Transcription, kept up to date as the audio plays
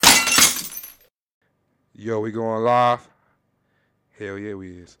Yo, we going live? Hell yeah,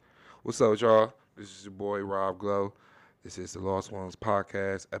 we is. What's up, y'all? This is your boy Rob Glow. This is the Lost Ones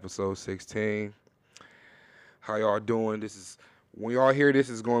Podcast, episode 16. How y'all doing? This is when y'all hear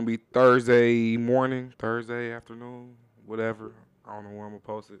this, it's going to be Thursday morning, Thursday afternoon, whatever. I don't know when I'm gonna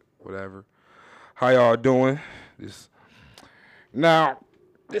post it. Whatever. How y'all doing? This now,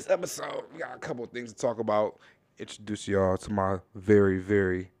 this episode, we got a couple of things to talk about. Introduce y'all to my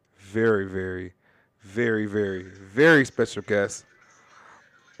very special guest,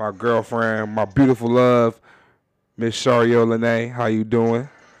 my girlfriend, my beautiful love, Miss Chareale Lanae. How you doing?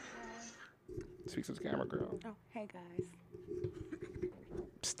 Speak to the camera, girl. Oh, hey guys.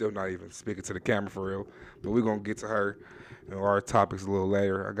 Still not even speaking to the camera for real, but we're gonna get to her and our topics a little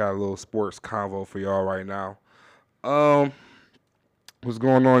later. I got a little sports convo for y'all right now. What's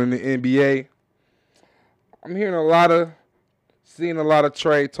going on in the NBA? I'm seeing a lot of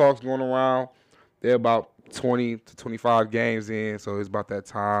trade talks going around. They're about 20 to 25 games in, so it's about that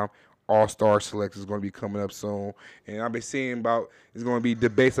time. All-Star Select is going to be coming up soon. And I've been seeing it's going to be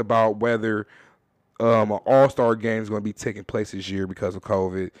debates about whether an All-Star game is going to be taking place this year because of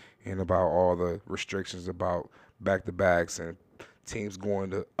COVID and about all the restrictions about back-to-backs and teams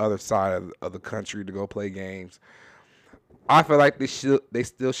going to the other side of the country to go play games. I feel like they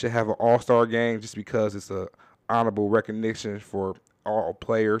still should have an All-Star game just because it's a honorable recognition for all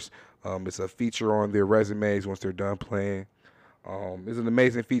players. It's a feature on their resumes once they're done playing. It's an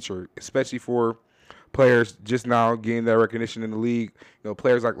amazing feature, especially for players just now getting that recognition in the league. You know,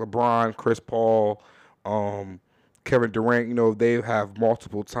 players like LeBron, Chris Paul, Kevin Durant, you know, they have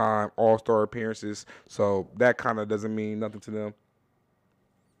multiple time All-Star appearances, so that kind of doesn't mean nothing to them.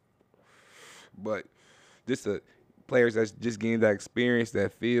 But just players that's just getting that experience,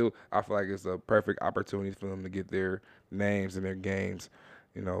 that feel, I feel like it's a perfect opportunity for them to get their names and their games,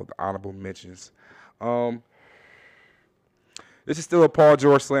 you know, the honorable mentions. This is still a Paul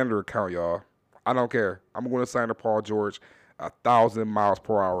George slander account, y'all. I don't care. I'm going to slander Paul George 1,000 miles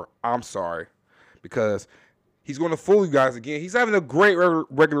per hour. I'm sorry. Because he's going to fool you guys again. He's having a great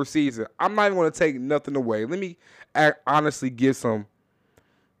regular season. I'm not even going to take nothing away. Let me honestly give some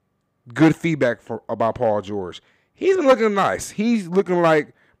good feedback about Paul George. He's been looking nice. He's looking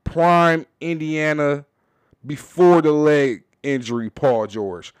like prime Indiana before the leg injury Paul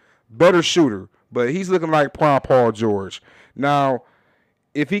George. Better shooter, but he's looking like prime Paul George. Now,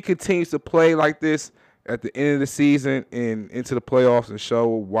 if he continues to play like this at the end of the season and into the playoffs and show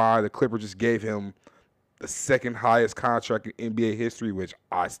why the Clippers just gave him the second highest contract in NBA history, which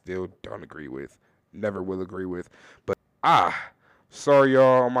I still don't agree with, never will agree with. But sorry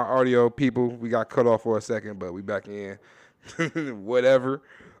y'all on my audio people, we got cut off for a second, but we back in. Whatever.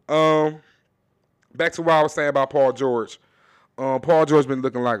 Back to what I was saying about Paul George. Paul George been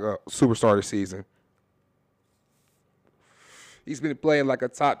looking like a superstar this season. He's been playing like a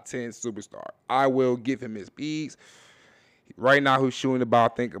top 10 superstar. I will give him his B's. Right now, he's shooting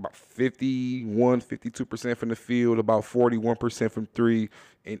about 52% from the field, about 41% from three,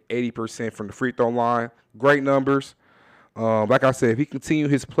 and 80% from the free throw line. Great numbers. Like I said, if he continues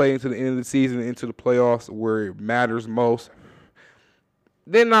his play into the end of the season, into the playoffs where it matters most,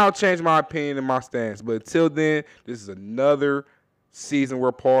 then I'll change my opinion and my stance. But until then, this is another season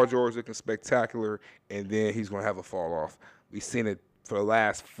where Paul George is looking spectacular, and then he's going to have a fall off. We've seen it for the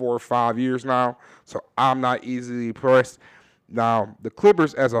last 4 or 5 years now, so I'm not easily impressed. Now, the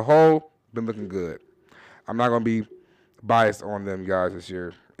Clippers as a whole been looking good. I'm not going to be biased on them guys this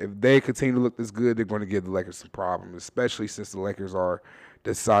year. If they continue to look this good, they're going to give the Lakers some problems, especially since the Lakers are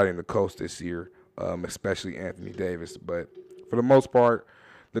deciding the coast this year, especially Anthony Davis. But for the most part,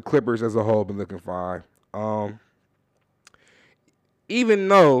 the Clippers as a whole been looking fine. Even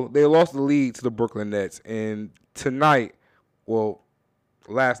though they lost the lead to the Brooklyn Nets, and tonight, well,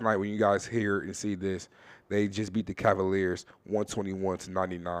 last night when you guys hear and see this, they just beat the Cavaliers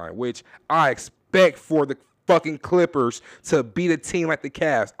 121-99, which I expect for the fucking Clippers to beat a team like the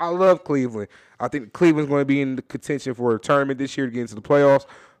Cavs. I love Cleveland. I think Cleveland's going to be in the contention for a tournament this year to get into the playoffs.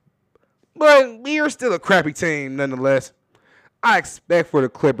 But we are still a crappy team nonetheless. I expect for the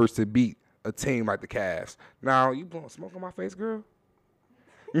Clippers to beat a team like the Cavs. Now, you blowing smoke on my face, girl?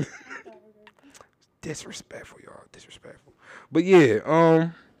 Disrespectful, y'all. Disrespectful. But yeah,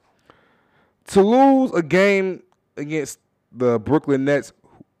 to lose a game against the Brooklyn Nets,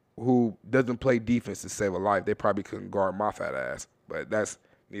 who doesn't play defense to save a life, they probably couldn't guard my fat ass. But that's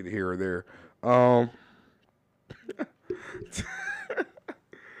neither here or there.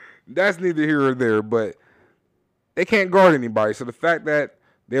 That's neither here or there. But they can't guard anybody. So the fact that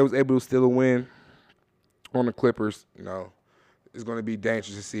they was able to steal a win on the Clippers, you know, it's going to be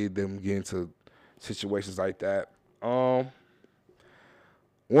dangerous to see them get into situations like that.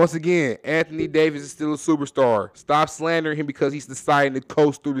 Once again, Anthony Davis is still a superstar. Stop slandering him because he's deciding to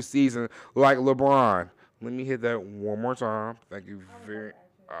coast through the season like LeBron. Let me hit that one more time. Thank you very.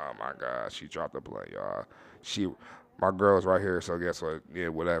 Oh my God, she dropped the play, y'all. My girl's right here, so guess what? Yeah,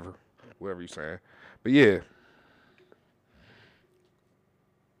 whatever you're saying. But yeah.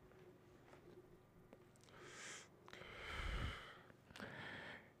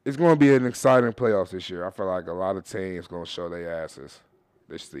 It's going to be an exciting playoffs this year. I feel like a lot of teams going to show their asses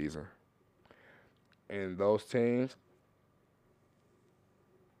this season. And those teams,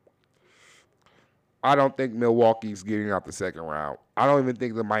 I don't think Milwaukee's getting out the second round. I don't even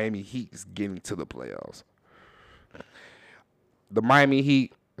think the Miami Heat is getting to the playoffs. The Miami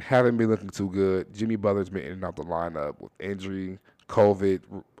Heat haven't been looking too good. Jimmy Butler's been in and out the lineup with injury, COVID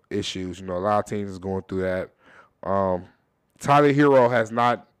issues. You know, a lot of teams is going through that. Tyler Hero has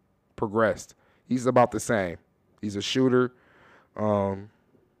not progressed. He's about the same. He's a shooter.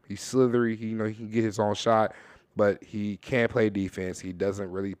 He's slithery. He can get his own shot, but he can't play defense. He doesn't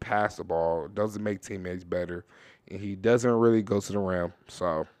really pass the ball. Doesn't make teammates better, and he doesn't really go to the rim.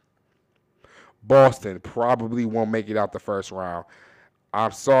 So Boston probably won't make it out the first round.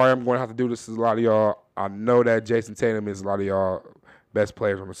 I'm sorry, I'm going to have to do this to a lot of y'all. I know that Jason Tatum is a lot of y'all best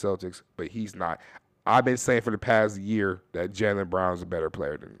players from the Celtics, but he's not. I've been saying for the past year that Jaylen Brown is a better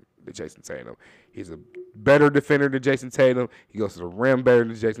player than Jason Tatum. He's a better defender than Jason Tatum. He goes to the rim better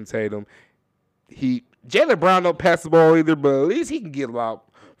than Jason Tatum. Jaylen Brown don't pass the ball either, but at least he can get about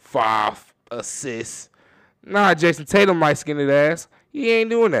 5 assists. Nah, Jason Tatum light-skinned ass. He ain't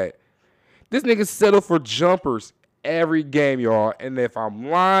doing that. This nigga settle for jumpers every game, y'all. And if I'm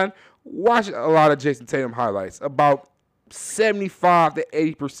lying, watch a lot of Jason Tatum highlights. About 75 to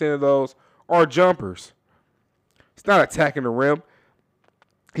 80% of those are jumpers. He's not attacking the rim.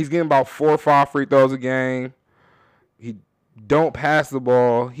 He's getting about 4 or 5 free throws a game. He don't pass the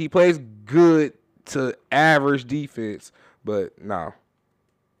ball. He plays good to average defense, but no.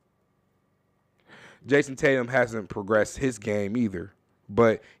 Jason Tatum hasn't progressed his game either,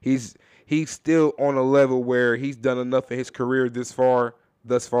 but he's still on a level where he's done enough in his career thus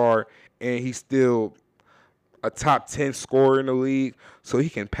far, and he's still a top 10 scorer in the league, so he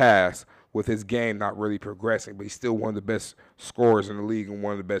can pass with his game not really progressing, but he's still one of the best scorers in the league and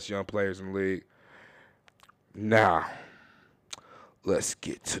one of the best young players in the league. Now, let's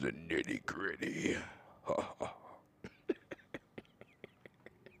get to the nitty-gritty.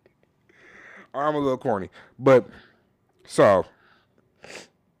 I'm a little corny, but so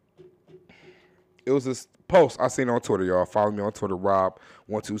it was this post I seen on Twitter, y'all. Follow me on Twitter,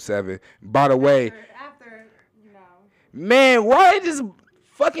 Rob127. By the way, man, why they just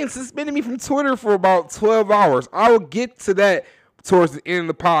fucking suspended me from Twitter for about 12 hours? I will get to that towards the end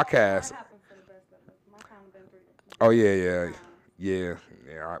of the podcast. Oh, yeah.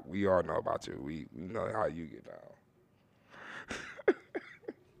 We all know about you. We know how you get down.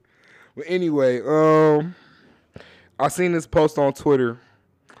 But anyway, I seen this post on Twitter.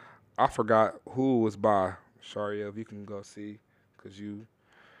 I forgot who it was by. Chareale, if you can go see, because you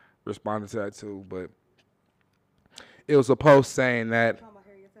responded to that too. But it was a post saying that.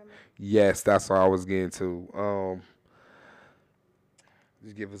 Yes, that's what I was getting to.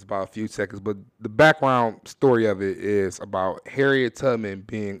 Just give us about a few seconds. But the background story of it is about Harriet Tubman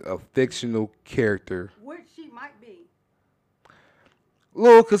being a fictional character. Which she might be.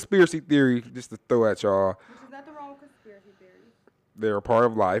 Little conspiracy theory just to throw at y'all. Which is nothing wrong with conspiracy theories. They're a part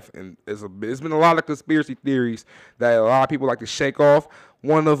of life, and it's been a lot of conspiracy theories that a lot of people like to shake off.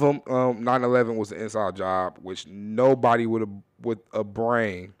 One of them, 9/11 was an inside job, which nobody with a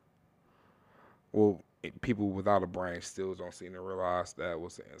brain, well, people without a brain still don't seem to realize that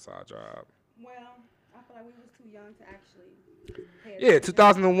was an inside job. Well, I feel like we was too young to actually pay attention. Yeah,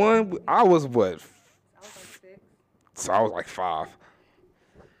 2001, I was what? I was like 6. So I was like 5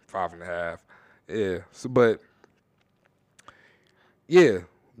 and a half. Yeah. So, but yeah,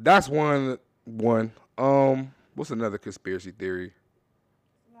 that's one. What's another conspiracy theory?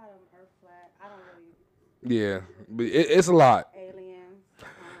 A lot of them are flat. I don't really. Yeah, but it's a lot. Aliens,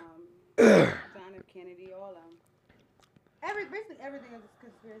 John F. Kennedy, all of them. Basically everything is a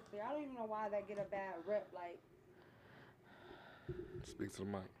conspiracy theory. I don't even know why they get a bad rep. Like. Speak to the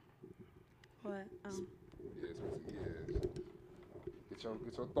mic. What? Yeah. Get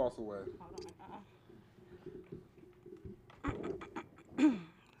your thoughts away. Hold on.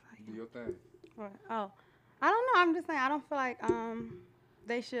 Do your thing. What? Oh, I don't know. I'm just saying. I don't feel like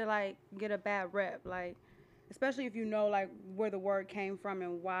they should like get a bad rep. Like, especially if you know like where the word came from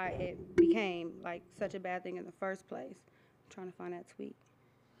and why it became like such a bad thing in the first place. I'm trying to find that tweet.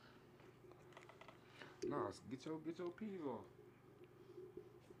 Nah, get your peas off.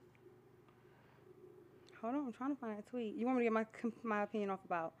 Hold on, I'm trying to find that tweet. You want me to get my opinion off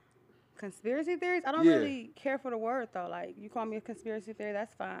about conspiracy theories? I don't Yeah. really care for the word though. Like you call me a conspiracy theory,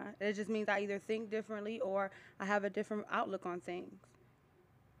 that's fine. It just means I either think differently or I have a different outlook on things.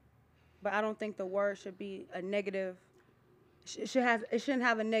 But I don't think the word should be a negative. It shouldn't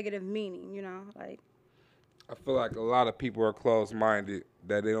have a negative meaning. You know, like I feel like a lot of people are closed-minded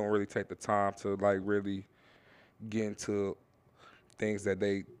that they don't really take the time to like really get into things that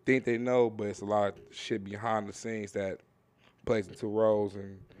they think they know, but it's a lot of shit behind the scenes that plays into roles,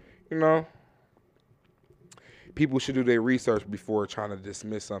 and you know, people should do their research before trying to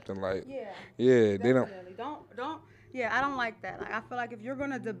dismiss something like, yeah, they don't. definitely don't. Yeah, I don't like that. Like I feel like if you're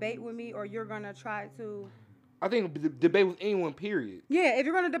gonna debate with me or you're gonna try to, I think debate with anyone, period. yeah, if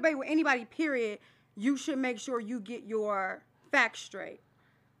you're gonna debate with anybody, period, you should make sure you get your facts straight.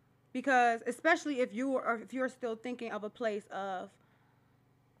 Because especially if you're still thinking of a place of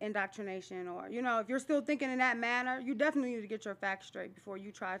indoctrination, or you know, if you're still thinking in that manner, you definitely need to get your facts straight before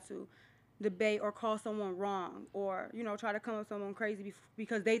you try to debate or call someone wrong, or you know, try to come up with someone crazy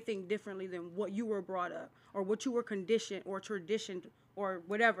because they think differently than what you were brought up or what you were conditioned or traditioned or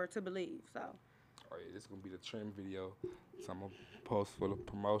whatever to believe. So Oh yeah, this is gonna be the trim video, so I'm gonna post for the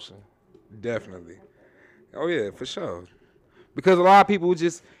promotion. Definitely. Oh yeah, for sure. Because a lot of people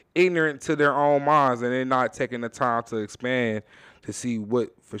just ignorant to their own minds, and they're not taking the time to expand to see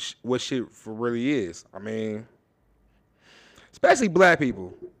what shit for really is. I mean, especially black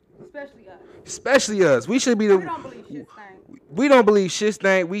people. especially us. Especially us. We should be We the. don't believe shit thing. We don't believe shit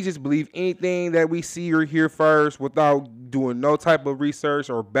stank. We just believe anything that we see or hear first without doing no type of research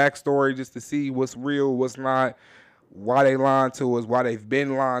or backstory just to see what's real, what's not, why they lying to us, why they've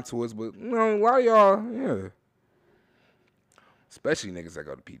been lying to us. But, you know, a lot of y'all, yeah. Especially niggas that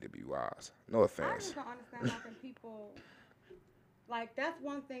go to PWIs. No I offense. just don't understand how can people, like, that's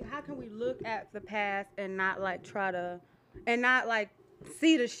one thing. How can we look at the past and not, like, try to, and not, like,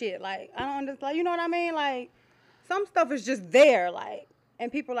 see the shit? Like, I don't understand. Like, you know what I mean? Like, some stuff is just there, like, and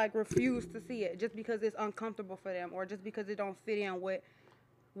people, like, refuse to see it just because it's uncomfortable for them or just because it don't fit in with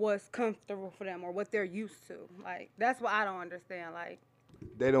what's comfortable for them or what they're used to. Like, that's what I don't understand. Like,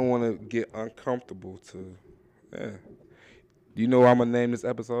 They don't want to get uncomfortable to, yeah. You know what I'm going to name this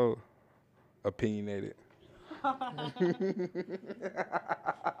episode? Opinionated.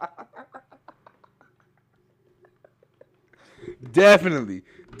 Definitely.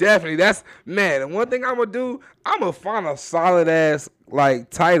 That's, man, and one thing I'm going to do, I'm going to find a solid ass, like,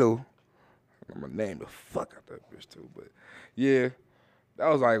 title. I'm going to name the fuck out that bitch, too. But, yeah, that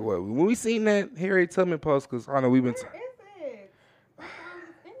was like, what? When we seen that Harriet Tubman post, because I know we've been... where is it?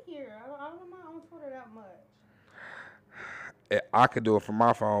 It's in here. I don't know on Twitter that much. I could do it from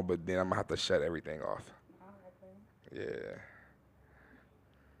my phone, but then I'm going to have to shut everything off. Okay. Yeah.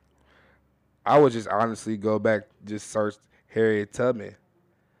 I would just honestly go back, just search Harriet Tubman.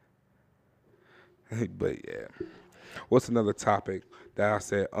 But yeah. What's another topic that I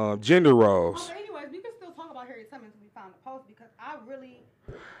said? Gender roles. Okay, anyways, we can still talk about Harriet Tubman until we found the post because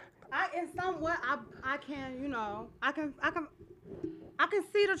in somewhat, I can, you know, I can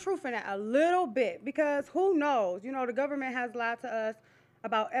see the truth in that a little bit because who knows? You know, the government has lied to us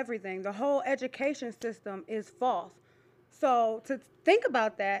about everything. The whole education system is false. So to think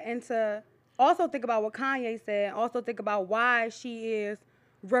about that and to also think about what Kanye said, also think about why she is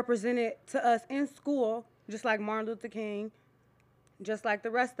represented to us in school, just like Martin Luther King, just like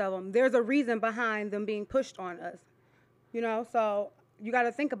the rest of them. There's a reason behind them being pushed on us, you know? So you got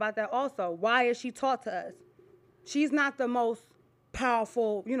to think about that also. Why is she taught to us? She's not the most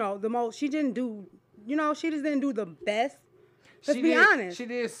powerful, you know, she just didn't do the best. Let's be honest. She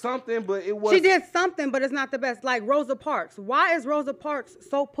did something, but it was... She did something, but it's not the best. Like Rosa Parks. Why is Rosa Parks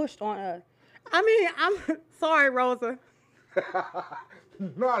so pushed on us? I mean, I'm sorry, Rosa.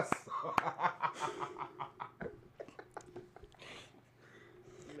 Not sorry.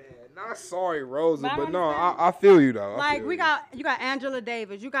 Man, not sorry, Rosa, but no, I feel you though. Like you got Angela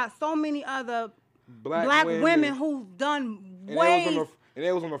Davis. You got so many other black women who've done way. And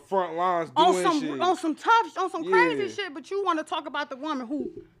they was on the front lines doing shit. On some crazy shit, but you want to talk about the woman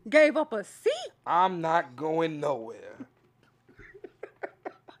who gave up a seat? I'm not going nowhere.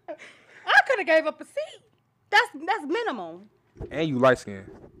 I could have gave up a seat. That's minimum. And you light skinned.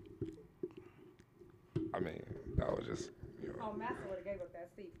 I mean, that was just... You know. Oh, Master would have gave up that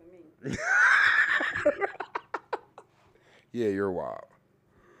seat for me. Yeah, you're wild.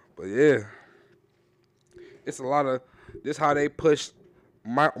 But yeah. It's a lot of... This how they push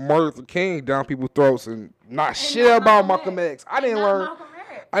Martin Luther King down people's throats and not shit about Malcolm X. I didn't learn...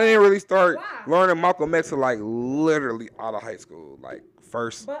 I didn't really start Why? learning Malcolm X till like literally out of high school, like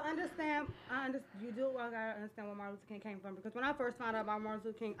first. But you do. I gotta understand where Martin Luther King came from because when I first found out about Martin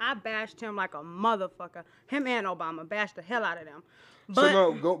Luther King, I bashed him like a motherfucker. Him and Obama bashed the hell out of them. But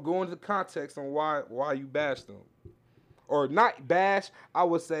So no, go into context on why you bashed them, or not bash. I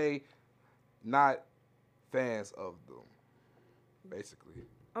would say not fans of them, basically.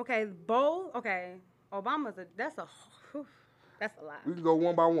 okay, Obama's that's a lot. We can go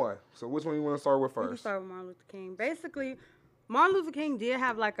one by one. So which one you want to start with We can first? start with Martin Luther King. Basically, Martin Luther King did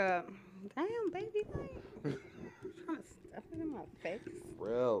have like a damn baby thing. Trying to stuff it in my face.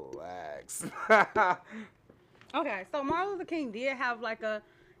 Relax. Okay, so Martin Luther King did have like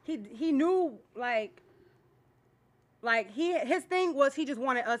he knew his thing was he just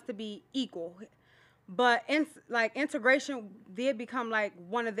wanted us to be equal, but integration did become like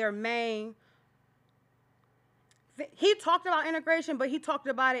one of their main. He talked about integration, but he talked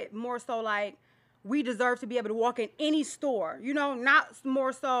about it more so like we deserve to be able to walk in any store, not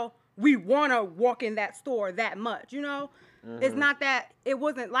more so we want to walk in that store that much, It's not that, it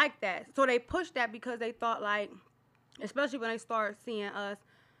wasn't like that. So they pushed that because they thought like, especially when they start seeing us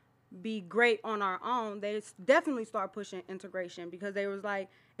be great on our own, they definitely start pushing integration because they was like,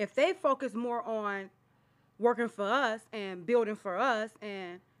 if they focus more on working for us and building for us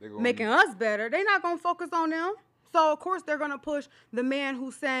and making us better, they're not going to focus on them. So, of course, they're going to push the man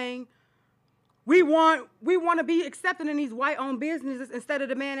who's saying, we want to be accepted in these white-owned businesses instead of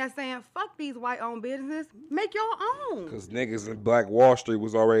the man that's saying, fuck these white-owned businesses, make your own. Because niggas in Black Wall Street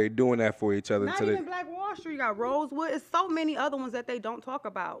was already doing that for each other. Not even Black Wall Street. You got Rosewood. It's so many other ones that they don't talk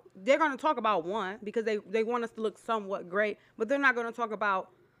about. They're going to talk about one because they want us to look somewhat great, but they're not going to talk about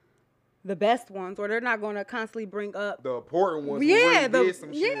the best ones, or they're not going to constantly bring up the important ones. Yeah, did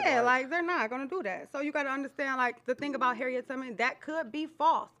some shit, like they're not going to do that. So you got to understand, like the thing about Harriet Tubman, that could be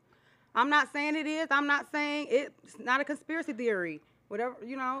false. I'm not saying it is. I'm not saying it's not a conspiracy theory. Whatever,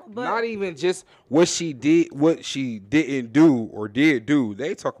 but not even just what she did, what she didn't do or did do.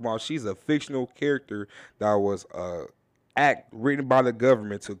 They talk about she's a fictional character that was act written by the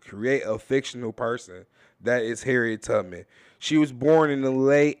government to create a fictional person. That is Harriet Tubman. She was born in the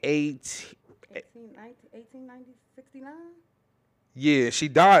late 1869? Yeah, she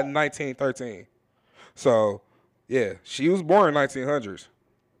died in 1913. So, yeah, she was born in 1900s.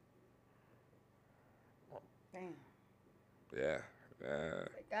 Damn. Yeah.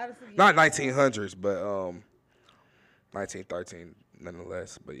 Not 1900s, but 1913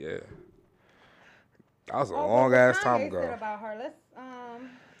 nonetheless. But yeah, that was a long ass time ago. Said about her. Let's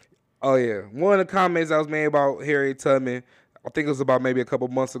Oh yeah, one of the comments that was made about Harriet Tubman, I think it was about maybe a couple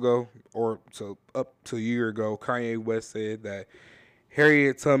months ago or up to a year ago. Kanye West said that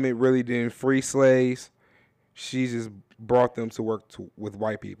Harriet Tubman really didn't free slaves; she just brought them to work with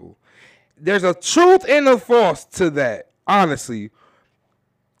white people. There's a truth and a false to that, honestly.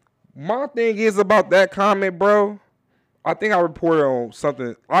 My thing is about that comment, bro. I think I reported on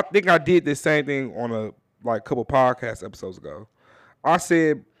something. I think I did the same thing on a couple podcast episodes ago. I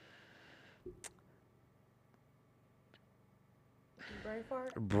said,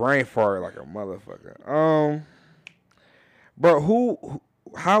 brain fart like a motherfucker. Bro,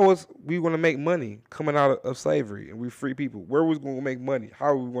 how was we gonna make money coming out of slavery and we free people? Where was gonna make money? How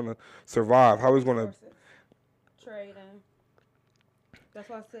are we gonna survive? How was gonna trading? That's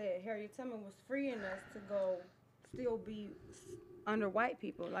why I said Harriet Tubman was freeing us to go still be under white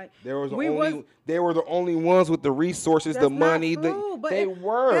people. Like they were the only ones with the resources, the money. They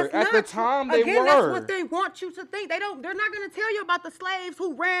were at the time. They were. That's what they want you to think. They're not going to tell you about the slaves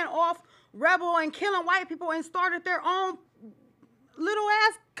who ran off, rebel, and killing white people and started their own little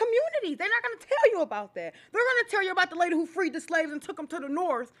ass communities. They're not going to tell you about that. They're going to tell you about the lady who freed the slaves and took them to the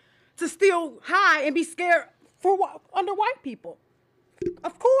north to still hide and be scared under white people.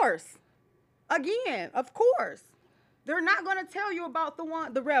 Of course. Again, of course. They're not going to tell you about the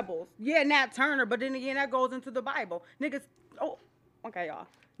rebels. Yeah, Nat Turner, but then again, that goes into the Bible. Niggas, okay, y'all.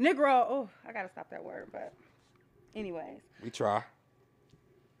 Negro, I got to stop that word, but anyways. We try.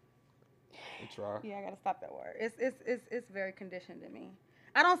 Yeah, I got to stop that word. It's very conditioned in me.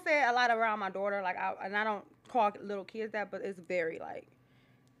 I don't say it a lot around my daughter, and I don't call little kids that, but it's very.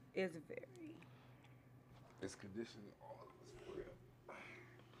 It's conditioned.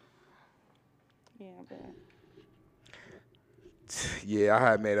 Yeah, but. Yeah, I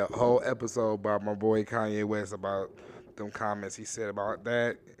had made a whole episode about my boy Kanye West about them comments he said about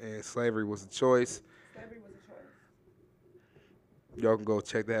that, and slavery was a choice. Slavery was a choice. Y'all can go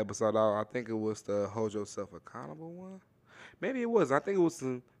check that episode out. I think it was the Hold Yourself Accountable one. Maybe it was. I think it was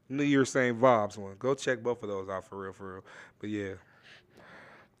the New Year's Same Vibes one. Go check both of those out for real. But yeah.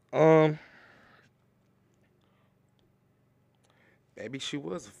 Maybe she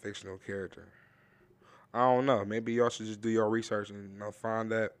was a fictional character. I don't know. Maybe y'all should just do your research and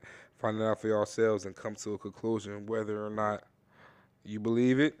find it out for yourselves and come to a conclusion whether or not you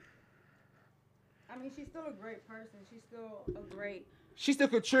believe it. I mean, she's still a great person. She's still a great. She still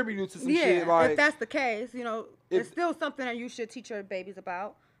contributed to some shit. Like, if that's the case, it's still something that you should teach your babies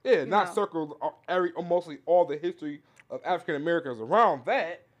about. Yeah, not circle mostly all the history of African Americans around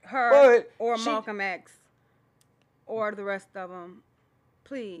that. Or Malcolm X, or the rest of them.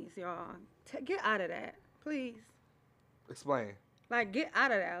 Please, y'all, get out of that. Please. Explain. Like, get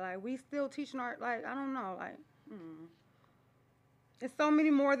out of that. Like, we still teaching I don't know. Like, It's so many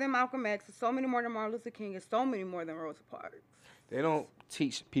more than Malcolm X. It's so many more than Martin Luther King. It's so many more than Rosa Parks. They don't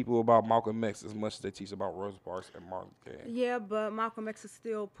teach people about Malcolm X as much as they teach about Rosa Parks and Martin Luther King. Yeah, but Malcolm X is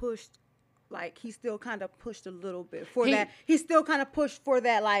still pushed. Like, he still kind of pushed a little bit for that. He still kind of pushed for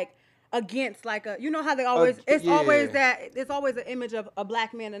that, like, against, like, how they always, it's always an image of a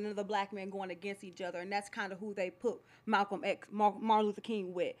black man and another black man going against each other. And that's kind of who they put Malcolm X, Martin Luther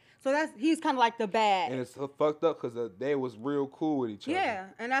King with. So he's kind of like the bad. And it's fucked up because they was real cool with each other. Yeah,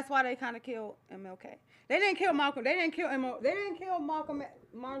 and that's why they kind of killed MLK. They didn't kill Malcolm. They didn't kill Martin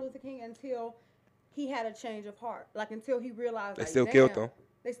Luther King until he had a change of heart. Like, until he realized. They still killed him.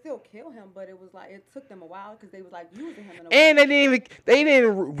 They still kill him, but it was like it took them a while because they was like using him.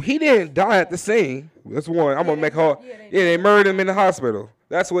 He didn't die at the scene. That's one. I'm gonna make her. Yeah, they murdered him in the hospital.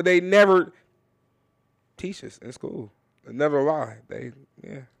 That's what they never teach us in school. They never lie. But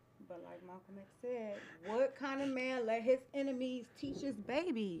like Malcolm X said, what kind of man let his enemies teach his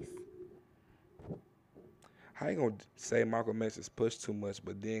babies? How you gonna say Malcolm X is pushed too much,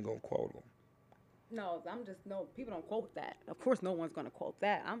 but then gonna quote him? No, people don't quote that. Of course, no one's gonna quote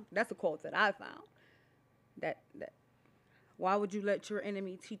that. That's a quote that I found. That why would you let your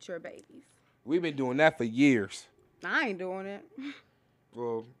enemy teach your babies? We've been doing that for years. I ain't doing it.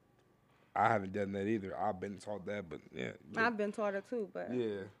 Well, I haven't done that either. I've been taught that, but yeah. I've been taught it too, but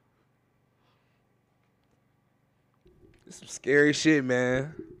yeah. It's some scary shit,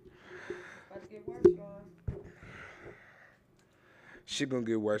 man. About to get worse, y'all. Shit gonna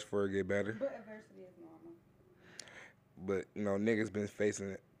get worse before it get better. But adversity is normal. But, niggas been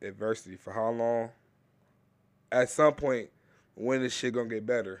facing adversity for how long? At some point, when is shit gonna get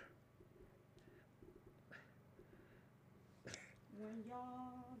better? When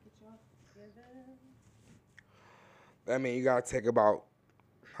y'all get y'all together. I mean, you gotta take about,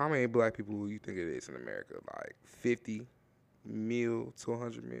 how many black people do you think it is in America? Like 50 mil to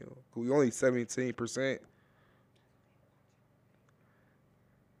 100 mil? We only 17%.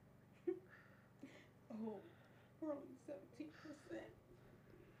 We're only 17%.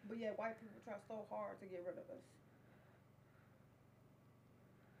 But yeah, white people try so hard to get rid of us.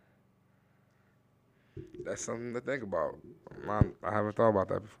 That's something to think about. I haven't thought about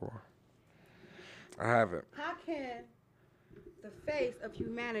that before. I haven't. How can the face of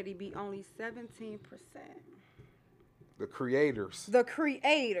humanity be only 17%? The creators.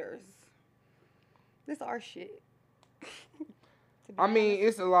 This is our shit. I mean,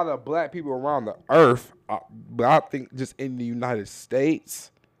 it's a lot of black people around the earth, but I think just in the United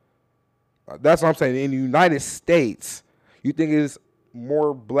States, that's what I'm saying. In the United States, you think it's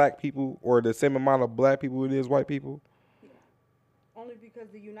more black people or the same amount of black people it is white people? Yeah. Only because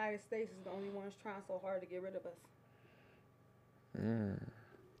the United States is the only ones trying so hard to get rid of us. China,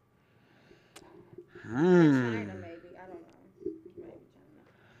 maybe. I don't know. Maybe China.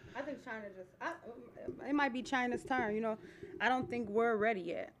 I think China it might be China's turn, I don't think we're ready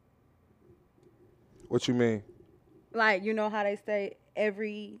yet. What you mean? Like, how they say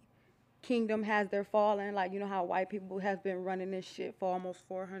every kingdom has their fall, and like, how white people have been running this shit for almost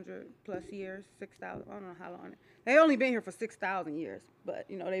 400 plus years, 6,000, I don't know how long. They only been here for 6,000 years, but,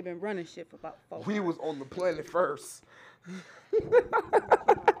 they've been running shit for about 400. We was on the planet first.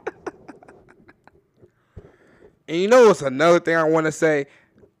 And it's another thing I want to say,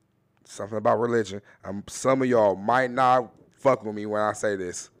 something about religion. Some of y'all might not fuck with me when I say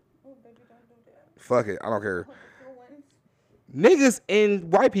this. Oh, baby, don't do that. Fuck it, I don't care. Niggas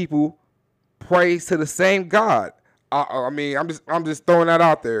and white people praise to the same God. I mean, I'm just throwing that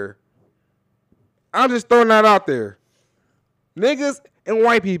out there. Niggas and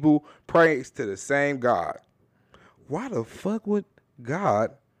white people praise to the same God. Why the fuck would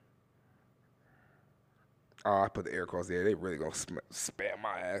God? Oh, I put the air quotes there. They really gonna spam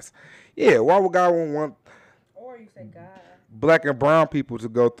my ass. Yeah, why would God want? Or you say God. Black and brown people to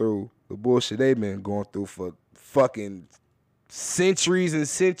go through the bullshit they've been going through for fucking centuries and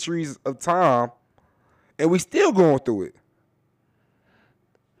centuries of time, and we still going through it.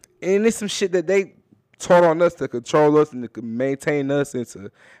 And it's some shit that they taught on us to control us and to maintain us and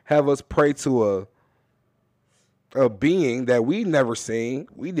to have us pray to a being that we never seen.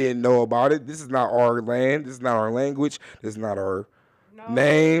 We didn't know about it. This is not our land. This is not our language. This is not our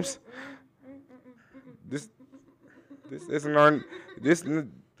names. This isn't our this. This is ours.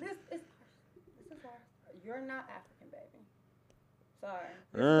 You're not African, baby. Sorry.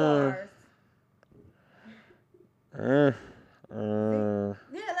 This is ours.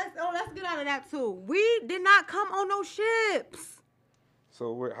 Yeah, let's get out of that too. We did not come on no ships.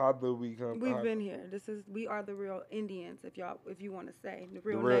 So how do we come? We've been here. We are the real Indians, if you want to say the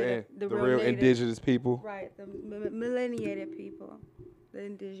real native, indigenous people. Right, the millenniated people, the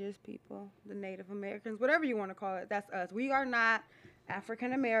indigenous people, the Native Americans, whatever you want to call it. That's us. We are not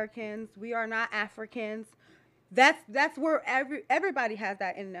African Americans. We are not Africans. That's where everybody has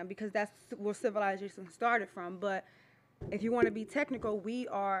that in them because that's where civilization started from. But if you want to be technical, we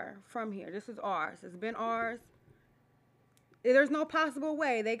are from here. This is ours. It's been ours. There's no possible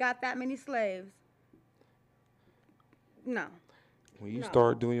way they got that many slaves. No. When you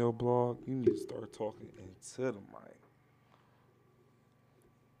start doing your blog, you need to start talking into the mic.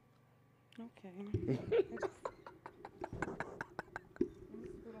 Okay.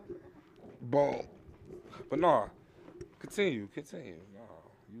 Boom. But no, continue. No,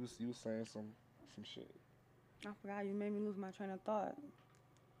 you was saying some shit. I forgot. You made me lose my train of thought.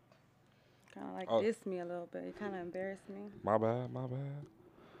 Kind of like dissed me a little bit. It kind of embarrassed me. My bad.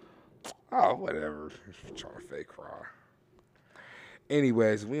 Oh, whatever. Trying to fake cry.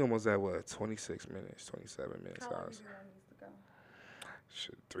 Anyways, we almost at 26 minutes, 27 minutes. How long do you want us to go?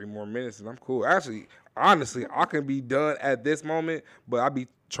 Shit, 3 more minutes and I'm cool. Actually, honestly, I can be done at this moment, but I be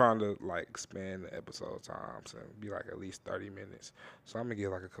trying to like expand the episode times and be like at least 30 minutes. So I'm gonna get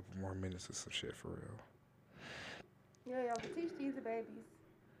like a couple more minutes of some shit for real. Yeah, y'all teach these babies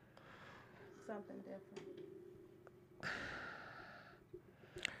something different.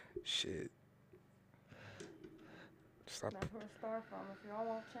 Shit. Stop. That's where it starts from. If y'all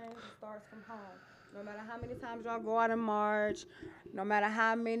want change, it starts from home. No matter how many times y'all go out and march, no matter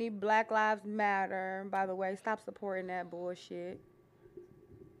how many Black Lives Matter. By the way, stop supporting that bullshit.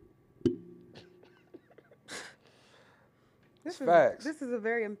 Facts. This is a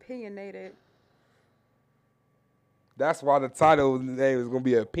very opinionated. That's why the title of the name is gonna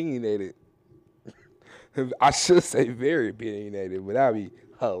be opinionated. I should say very opinionated, but that'd be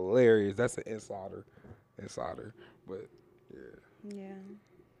hilarious. That's an insider, but yeah. Yeah.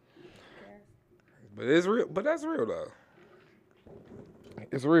 But it's real. But that's real though.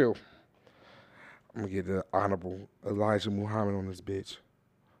 It's real. I'm gonna get the Honorable Elijah Muhammad on this bitch.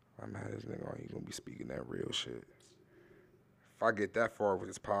 I'm mad as nigga. He gonna be speaking that real shit. If I get that far with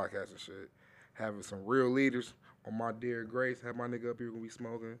this podcast and shit, having some real leaders on my dear grace, have my nigga up here gonna be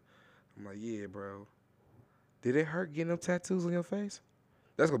smoking. I'm like, yeah, bro. Did it hurt getting them tattoos on your face?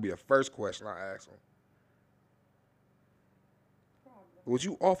 That's gonna be the first question I ask him. Was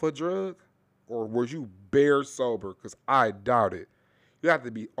you off a drug, or was you bare sober? Because I doubt it. You have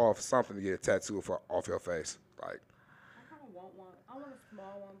to be off something to get a tattoo off your face. Like, I kind of want one. I want a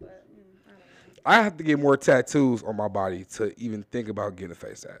small one, but I don't know. I have to get more tattoos on my body to even think about getting a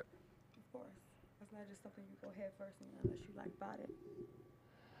face tat. Of course, that's not just something you go head first in unless you like about it.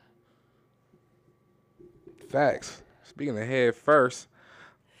 Facts. Speaking of head first,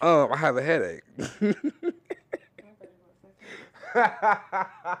 I have a headache. It's time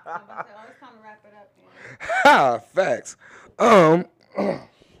to wrap it up, man. Facts.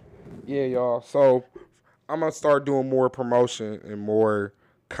 Yeah, y'all. So I'm gonna start doing more promotion and more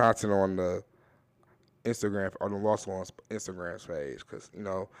content on the Instagram, on the Lost Ones Instagram page, because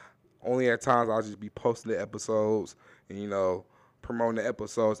only at times I'll just be posting the episodes and promoting the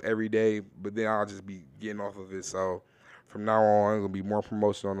episodes every day, but then I'll just be getting off of it. So from now on, there'll be more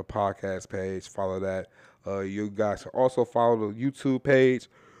promotion on the podcast page. Follow that. You guys can also follow the YouTube page,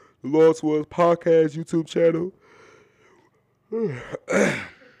 the Lost Ones Podcast YouTube channel.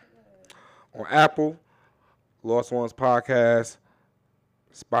 On Apple, Lost Ones Podcast,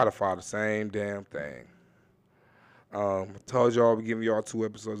 Spotify, the same damn thing. I told y'all I'll be giving y'all 2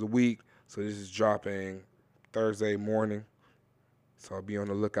 episodes a week, so this is dropping Thursday morning. So I'll be on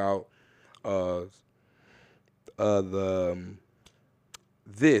the lookout. The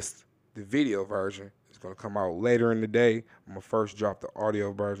video version is gonna come out later in the day. I'm gonna first drop the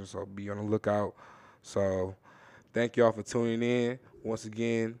audio version, so be on the lookout. So thank y'all for tuning in. Once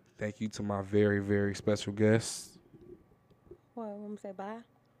again, thank you to my very, very special guests. What, want me to say bye?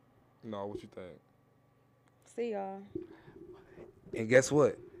 No, what you think? See y'all. And guess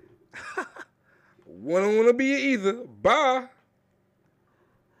what? One don't wanna be either. Bye.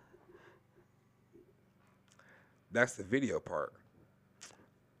 that's the video part.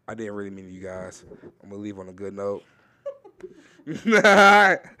 I didn't really mean you guys. I'm gonna leave on a good note.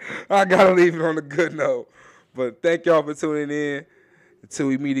 I gotta leave it on a good note. But thank y'all for tuning in. Until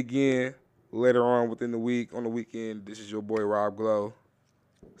we meet again later on within the week, on the weekend, this is your boy Rob Glow.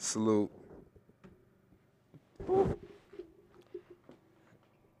 Salute.